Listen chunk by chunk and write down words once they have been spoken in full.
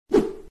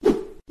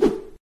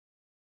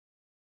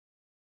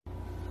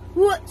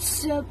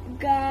What's up,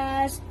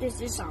 guys? This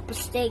is Apple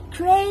State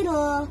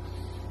Cradle.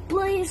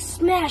 Please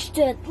smash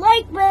that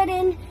like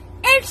button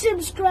and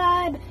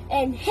subscribe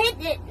and hit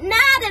the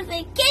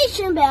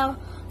notification bell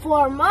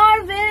for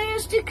more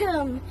videos to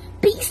come.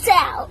 Peace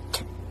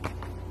out.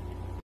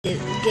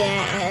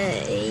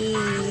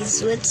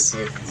 Guys, what's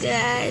up,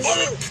 guys?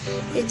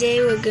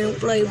 Today we're gonna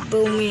play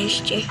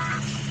Bowmaster,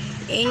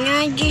 and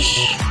I just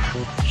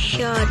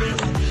shot him.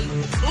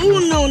 Oh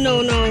no,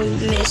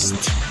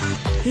 missed.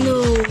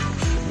 No.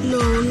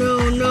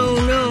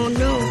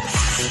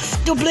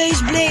 The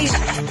blaze.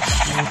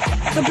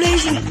 The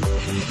blazing.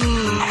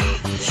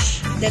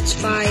 That's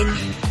fine.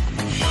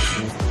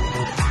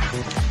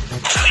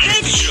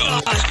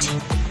 Headshot.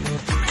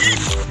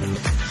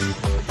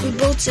 We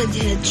both said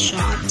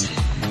headshot.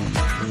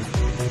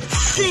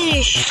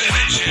 Finish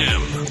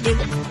him.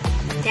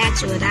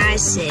 That's what I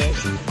said.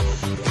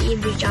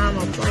 Every time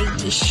I play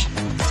this.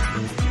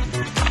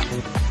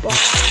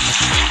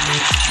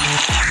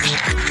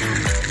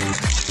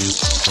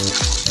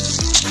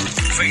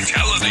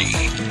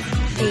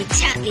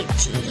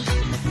 Fatality.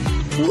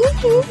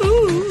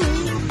 Woohoo.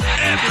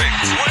 Epic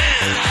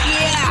win.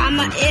 Yeah, I'm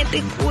an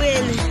epic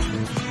win.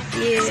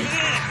 Yeah.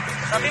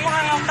 Sabi mo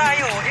hangout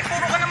tayo.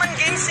 Puro ka naman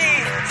games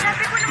eh.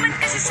 Sabi ko naman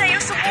kasi sa'yo,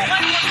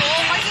 subukan mo to.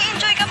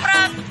 Mag-i-enjoy ka,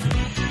 Prab.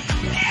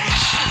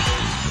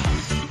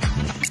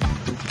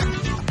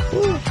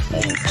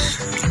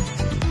 Thanks.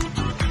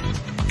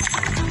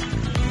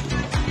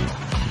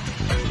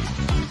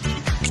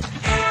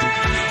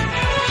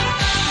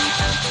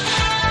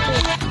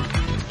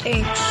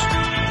 Thanks.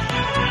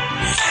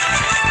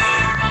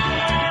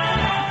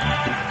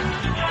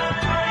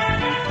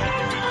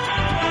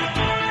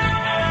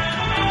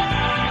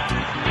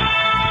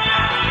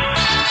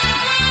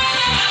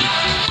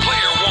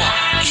 Player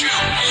one,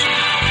 choose.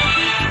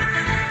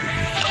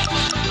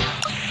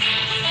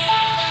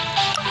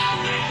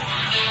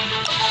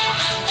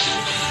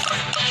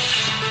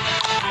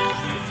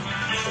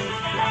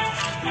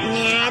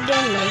 Nah, I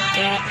don't like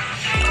that.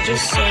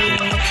 Just saying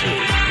to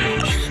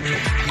use.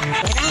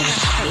 But I'm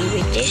happy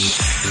with this.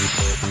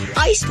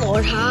 Ice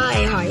Lord,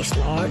 hi Ice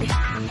Lord.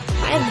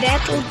 I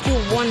battled you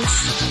once.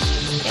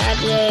 That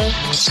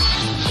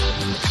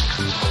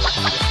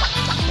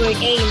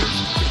great aim.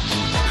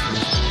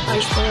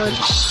 Ice Lord.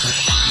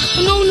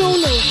 No,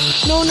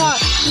 not.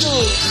 No.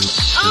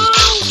 Oh,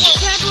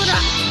 that's what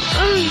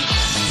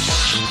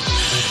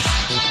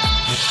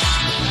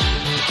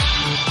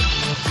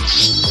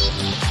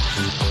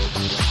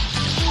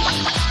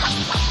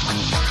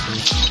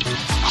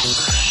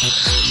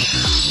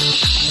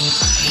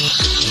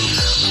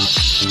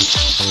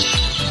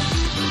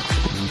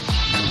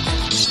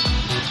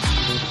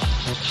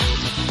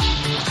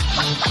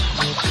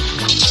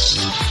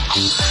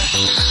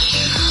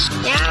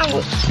Now,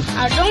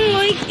 I don't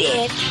like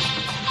that.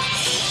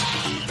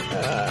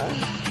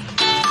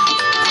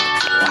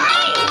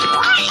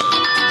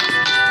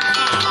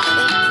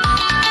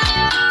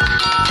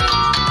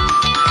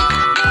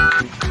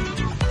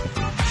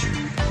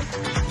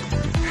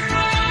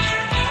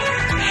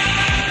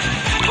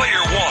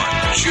 Player one,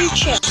 choose.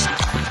 Chest.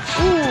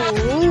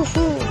 Ooh.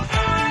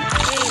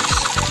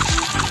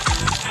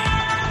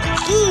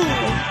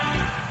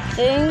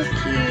 Thank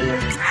you.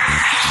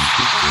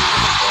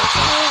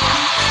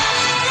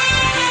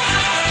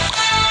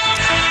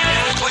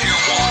 Player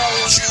one,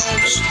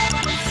 choose.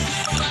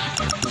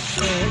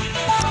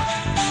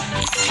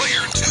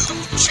 Player two,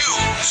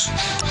 choose.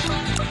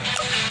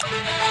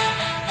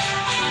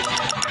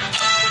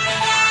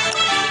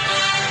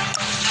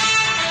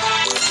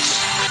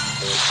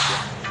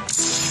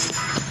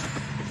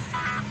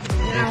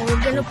 Now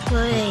we're gonna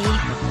play.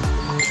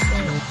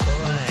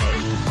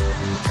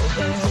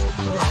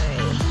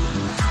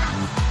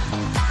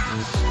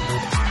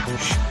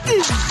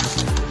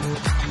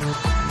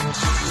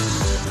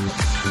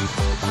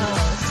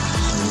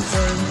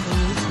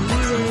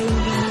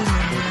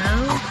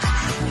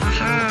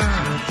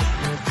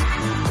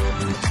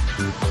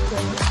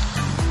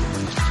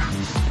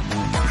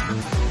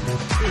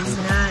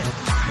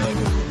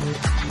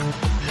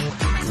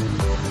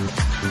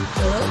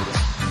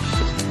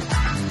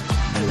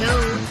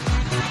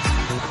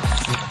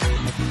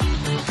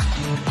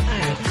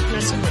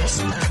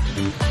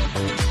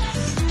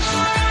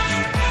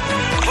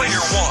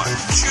 Player one,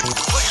 choose.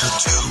 Player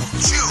two,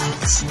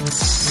 choose.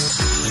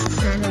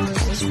 I don't know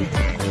this one.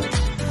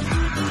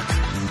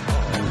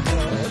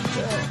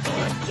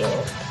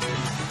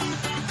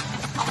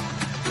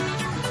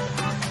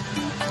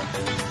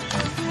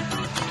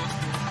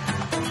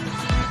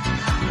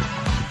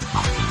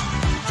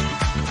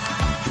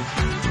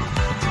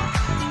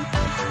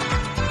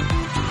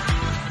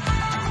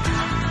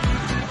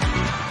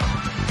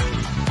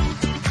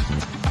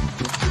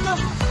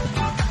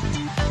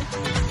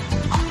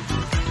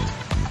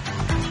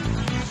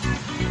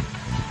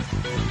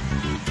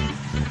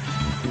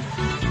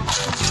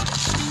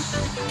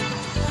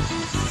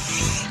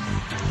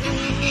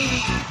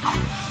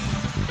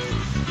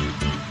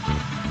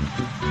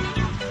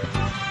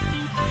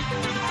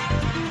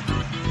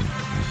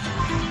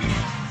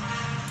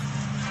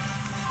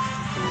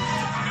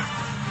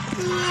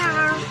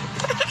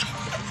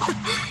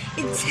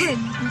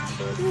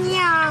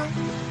 Yeah.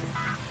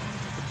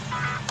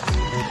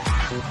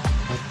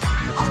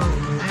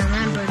 I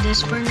remember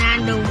this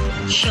Fernando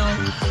show.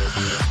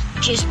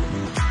 Just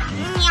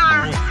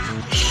nyar.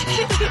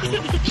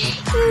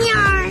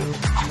 Nyar.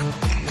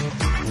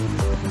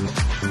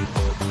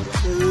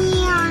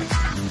 Nyar.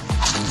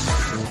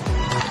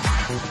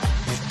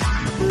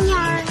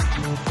 Nyar.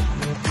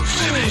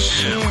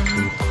 Finish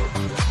him.